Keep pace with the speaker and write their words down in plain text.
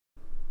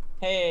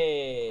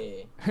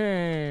Hey.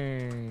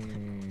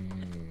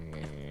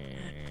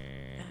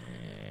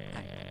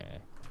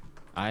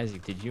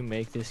 Isaac, did you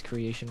make this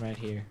creation right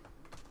here?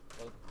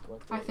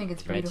 What I think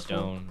it's This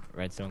beautiful.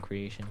 redstone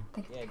creation?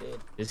 Yeah, I did.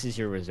 This is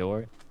your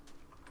resort?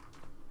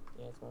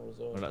 Yeah, it's my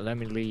resort. Well, let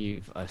me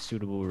leave a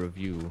suitable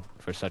review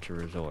for such a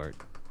resort.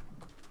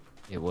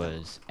 It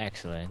was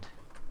excellent.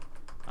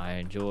 I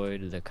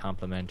enjoyed the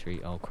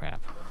complimentary. Oh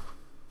crap.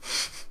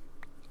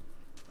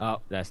 Oh,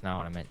 that's not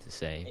what I meant to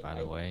say, by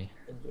the way.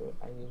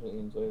 I usually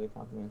enjoy the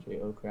complimentary.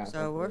 Oh crap.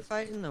 So we're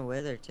fighting the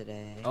Wither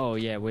today. Oh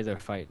yeah, Wither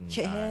fighting.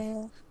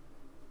 Yeah.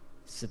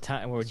 It's the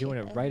time we're doing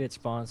it right at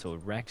spawn, so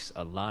it wrecks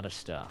a lot of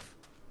stuff.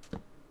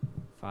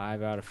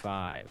 5 out of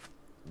 5.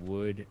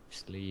 Would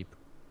sleep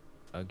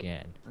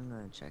again. I'm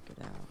gonna check it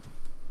out.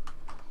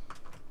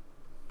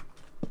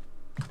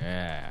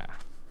 Yeah.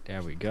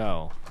 There we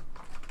go.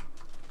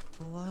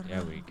 What?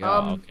 There we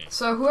go. Okay.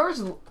 So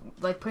whoever's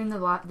like putting the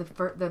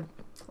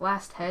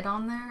last head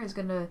on there is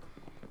gonna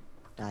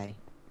Die.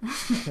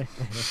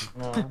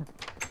 No.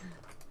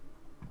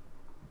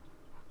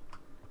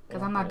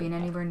 Because I'm not being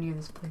anywhere near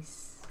this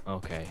place.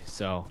 Okay,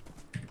 so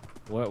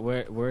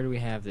where do we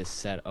have this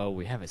set? Oh,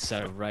 we have it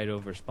set up right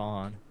over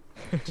spawn.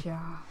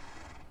 Yeah.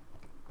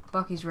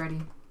 Bucky's ready.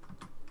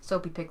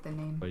 Soapy picked the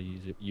name. But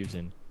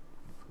using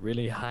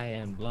really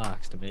high-end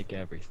blocks to make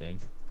everything.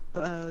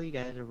 Oh, you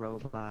guys are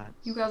robots.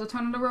 You guys are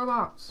turning to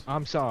robots.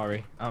 I'm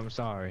sorry. I'm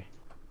sorry.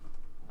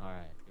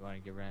 Alright, you want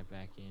to get right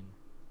back in?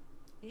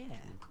 Yeah.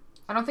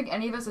 I don't think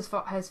any of us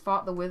has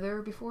fought the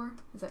Wither before.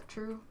 Is that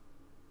true?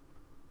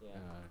 Yeah.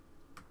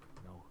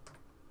 No.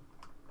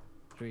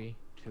 3,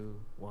 2,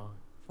 1.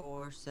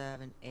 4,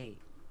 7, 8.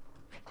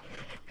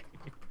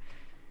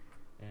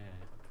 Yeah.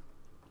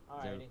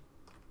 Alrighty.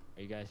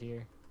 Are you guys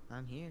here?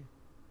 I'm here.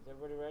 Is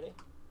everybody ready?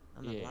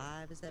 I'm Yeah.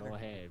 alive as ever. Go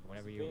ahead,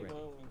 whenever Big you're ready.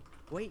 moment.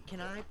 Wait,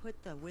 can I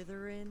put the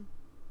Wither in?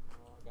 Oh,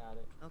 I got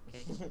it.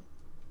 Okay.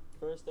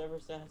 First ever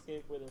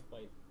Soundscape Wither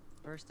fight.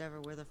 First ever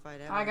Wither fight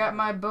ever. I got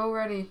my bow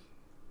ready.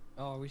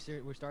 Oh, we're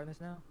starting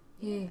this now?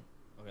 Yeah.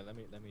 Okay, let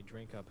me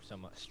drink up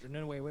some.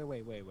 No, wait.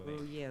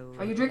 Oh yeah.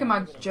 Are you drinking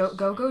my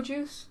go-go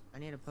juice? I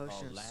need a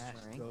potion of last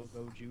strength.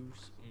 go-go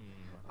juice.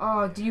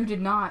 Oh, you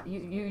did not.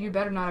 You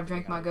better not have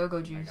drank my go-go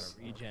I juice.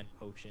 got a regen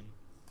potion.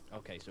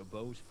 Okay, so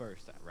bows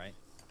first, right?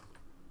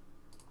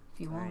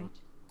 If you Right. want.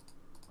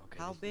 Okay.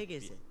 How this big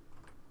is it?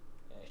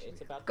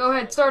 It's about. Go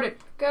ahead, start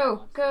it.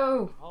 Go,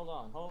 go. Hold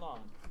on.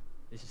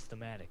 This is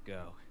thematic.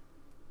 Go.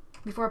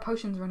 Before our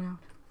potions run out.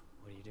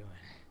 What are you doing?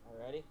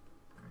 Alrighty.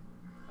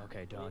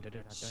 Okay, don't.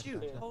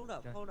 Shoot! Hold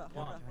up! It's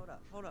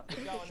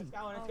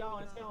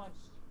going.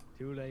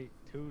 Too late.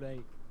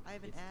 I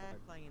have an It's ad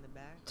hard. playing in the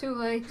back. Too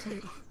late.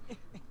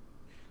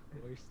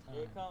 Worst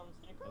Here it time.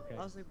 comes. Okay.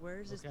 I was like,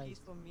 where's this Okay.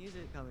 peaceful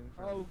music coming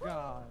from? Oh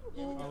god.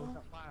 Here we Oh, go. it's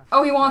not fire.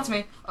 Oh, he wants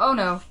me. Oh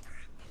no.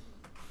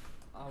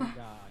 Oh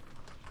god.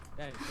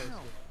 That is so No.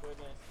 scary.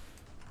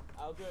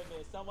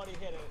 Goodness. Somebody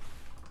hit it.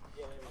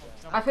 Yeah, there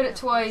we go. I've hit it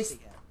twice.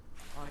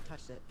 Oh, I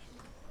touched it.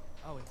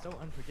 Oh, it's so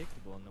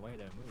unpredictable in the way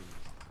that it moves.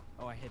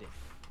 Oh, I hit it.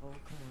 Oh,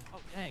 come on.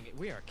 Oh, dang it.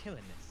 We are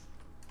killing this.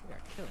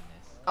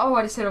 Oh,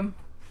 I just hit him.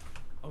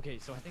 Okay,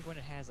 so I think when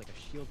it has like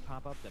a shield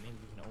pop up, that means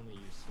we can only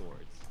use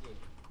swords.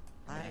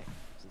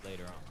 This is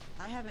later on.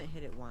 I haven't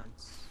hit it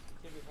once.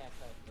 Should be half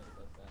tight when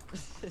it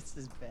does that. This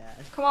is bad.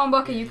 Come on,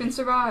 Bucky, you can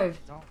survive.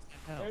 Don't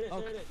There hell. it is. Oh,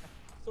 There it is.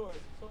 Sword.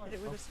 Hit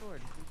it with a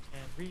sword.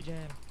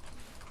 regen.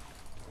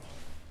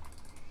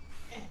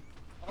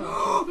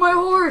 My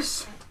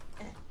horse.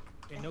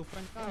 Okay, no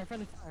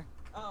friendly fire.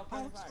 Oh,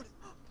 fire.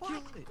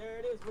 What? There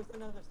it is with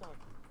another stone.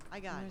 I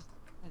got it.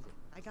 Where's it?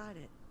 I got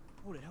it.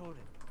 Hold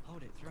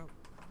it, throw.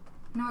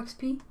 No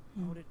XP.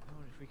 Hold it,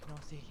 we can all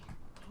see.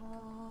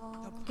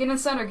 Get in the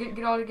center.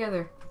 Get all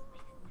together.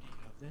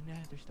 Of the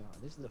Nether Star.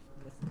 This is the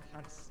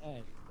kind of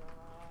sad.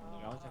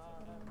 You always have to-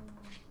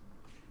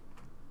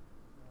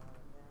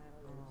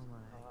 Oh my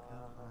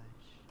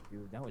gosh.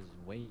 Dude, that was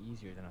way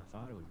easier than I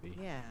thought it would be.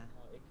 Yeah.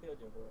 Oh, it killed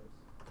your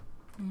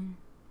horse. Mm.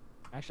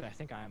 Actually, I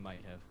think I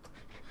might have.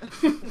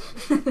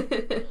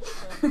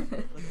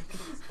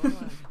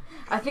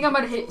 I think I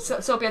might have hit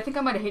Soapy. I think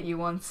I might have hit you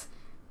once.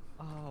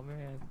 Oh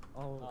man.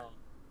 Oh.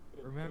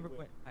 Good, Remember good,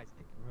 when? I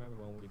think.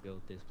 Remember when we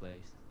built this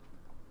place?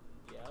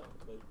 Yeah,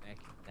 but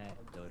Back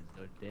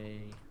the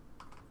day.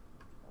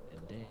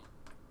 The day.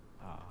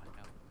 Oh,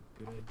 that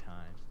was good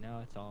times. Now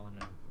it's all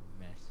in a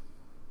mess.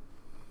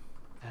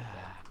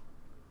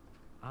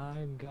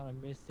 I'm gonna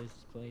miss this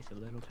place a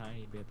little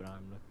tiny bit, but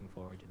I'm looking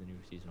forward to the new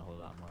season a whole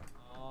lot more.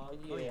 oh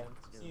Oh, yeah, yeah.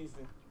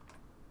 season.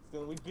 It's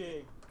gonna be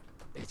big.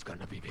 It's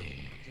gonna be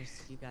big.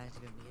 Just you guys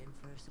are gonna be in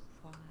for a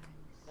surprise.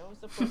 That was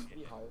supposed to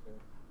be harder.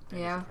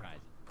 Very Yeah.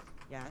 surprising.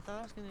 Yeah, I thought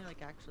it was gonna be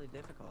like actually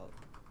difficult.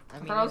 I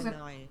mean, thought I was even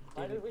gonna- though I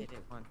Why did didn't we- hit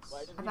it once. Why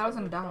did I we thought I was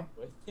ever gonna die. stop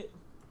with it?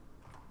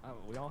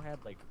 We all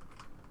had like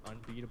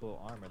unbeatable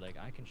armor. Like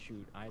I can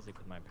shoot Isaac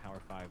with my power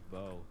 5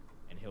 bow,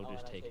 and he'll Oh,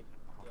 just and I take take-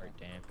 hard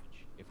damage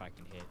if I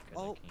can hit. Cause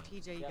Oh, I can't.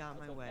 PJ, you Yeah, got I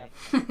my took way.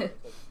 half- I took a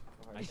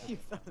hard I damage. You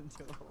fell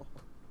into a hole.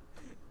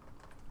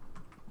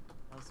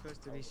 I was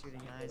supposed to be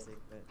shooting Isaac,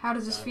 but How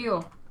does this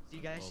feel? Do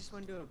you guys Well- just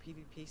want to do a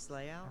PvP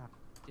slay out?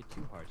 Did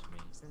 2 hearts me.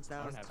 Since I that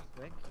don't was have too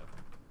quick?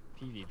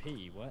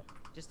 PvP, what?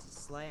 Just a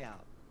slay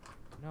out.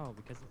 No,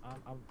 because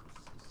I'm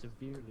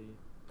severely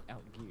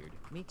outgeared.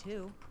 Me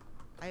too.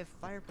 I have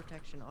fire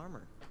protection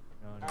armor.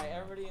 No, no, Alright, no.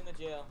 everybody in the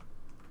jail.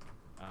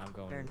 I'm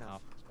going Fair to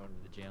enough. going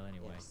to the jail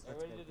anyway. Yes.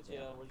 Let's Everybody go to to the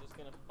jail. We're just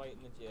gonna fight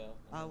in the jail.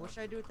 What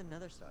should I do with the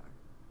nether star?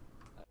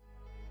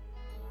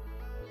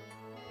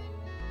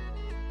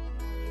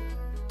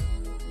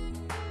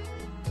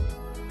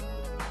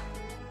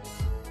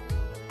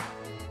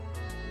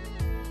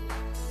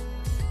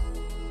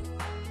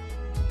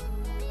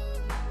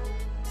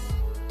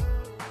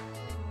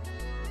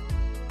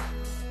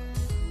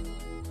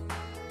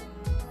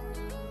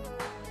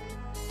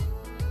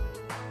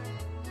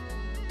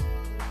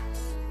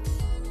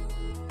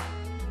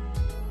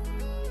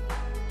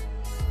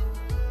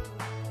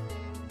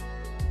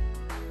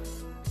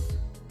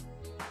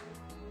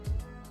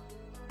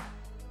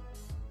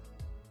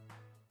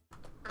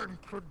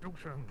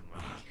 Introducing.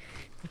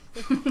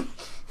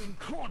 In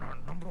corner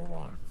number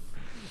 1.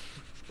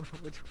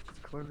 Which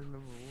corner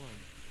number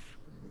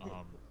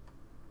 1?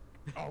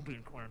 I'll be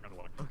in corner number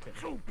 1. Okay.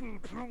 Soapy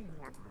Penguin.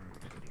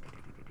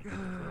 Yeah,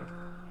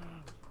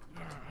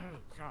 hey,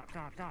 stop,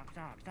 guys.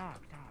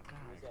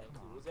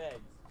 Who's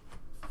eggs?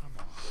 Come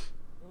on,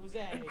 Who's eggs? come on. Who's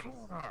In eggs?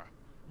 corner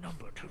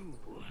number 2.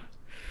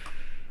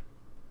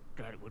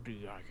 That would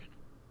be Isaac.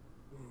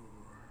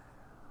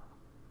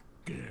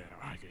 Yeah,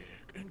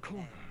 Isaac. In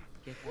corner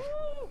Get that.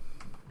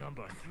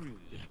 number 3.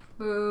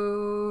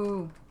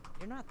 Boo.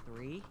 You're not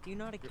 3. Do you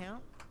know how to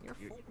count? You're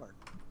 4.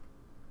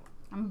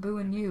 I'm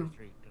booing you.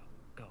 3,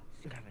 go.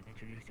 Sit down and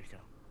introduce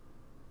yourself.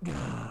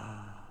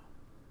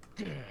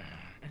 Yeah,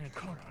 and in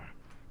corner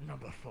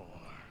number 4.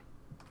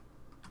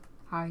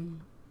 Hi.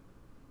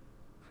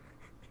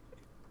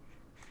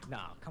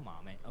 Nah, come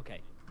on, man.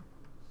 Okay.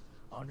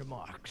 On your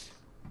marks.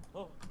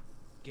 Oh,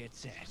 Get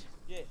set.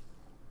 yeah.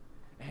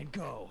 And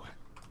go.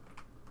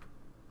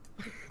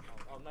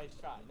 Oh, nice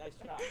try. Nice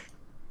try.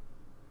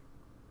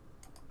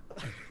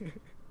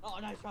 Oh,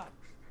 nice try.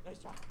 Nice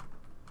try.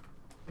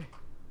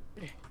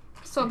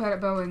 So bad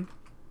at bowing.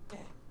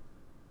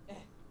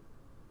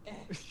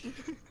 You're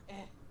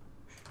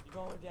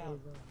going down.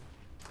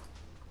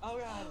 Oh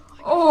god.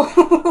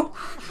 Oh!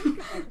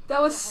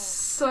 That was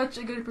such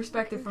a good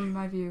perspective from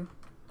my view.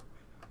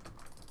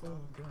 Oh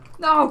god.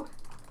 No!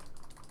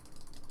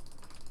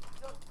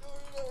 No.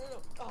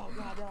 Oh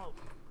god, no.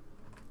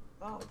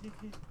 Oh,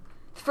 GG.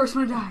 First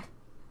one to die.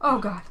 Oh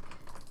god.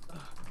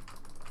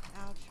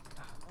 Ouch.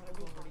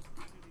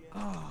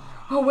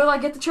 Oh, will I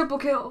get the triple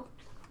kill?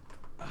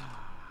 No.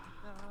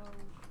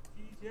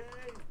 TJ.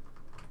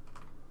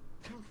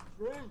 Too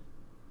strong.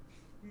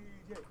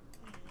 TJ.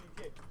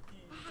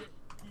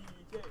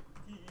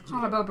 Oh,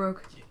 my bow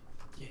broke.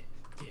 Yeah.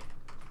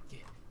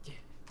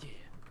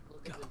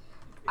 Go.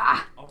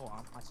 Ah! Oh,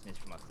 I'm watching this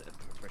from a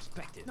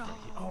perspective. No.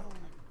 Oh,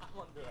 I'm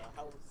under a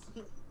house.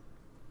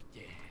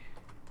 yeah.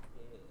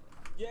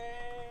 Yeah.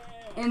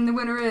 And the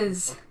winner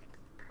is.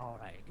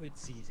 Alright, good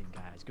season,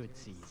 guys. Good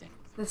season.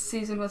 This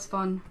season was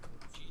fun.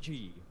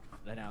 GG.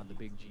 Let out the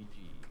big GG.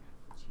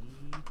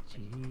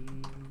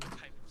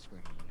 Type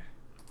screen.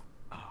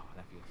 Oh,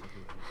 that feels so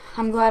good.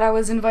 I'm glad I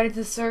was invited to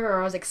the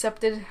server. I was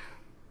accepted.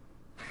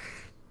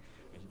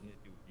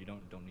 You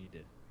don't need to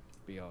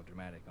be all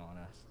dramatic on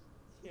us.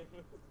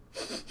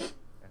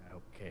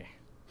 Okay.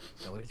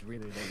 So it's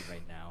really late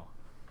right now.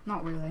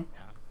 Not really.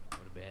 Now, go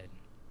to bed.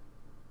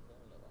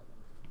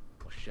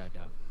 Well, shut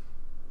up.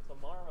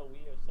 Tomorrow we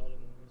are starting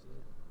the new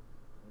season.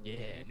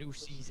 Yeah, new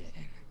season.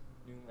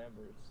 New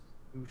members.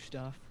 New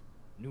stuff,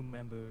 new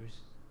members,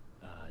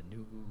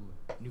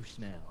 new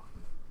smell.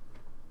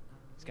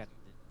 It's got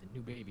the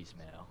new baby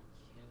smell.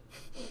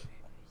 New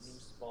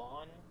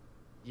spawn.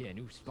 Yeah,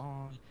 new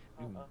spawn,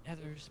 new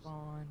nether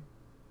spawn,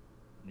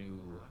 new,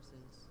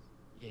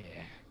 yeah,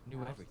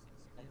 new everything.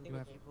 I think You we're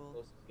have- getting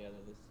close together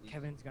this season.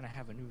 Kevin's gonna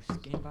have a new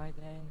skin by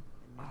then.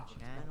 A new Oh,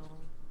 channel.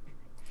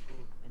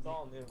 It's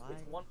all new.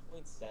 It's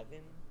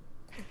 1.7.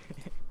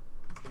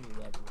 It's gonna be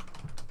lovely.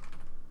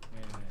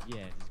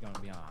 Yeah, it's gonna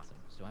be awesome.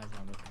 So as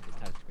I'm looking at the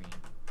touchscreen,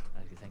 I'd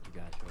like to thank you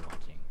guys for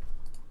watching.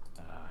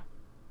 I'd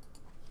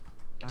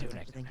Until like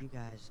next to thank time. you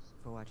guys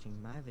for watching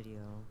my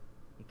video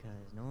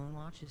because no one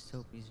watches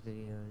Soapy's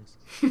videos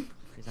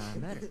because I'm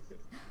better.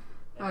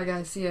 Alright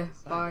guys, see ya.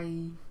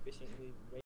 Bye.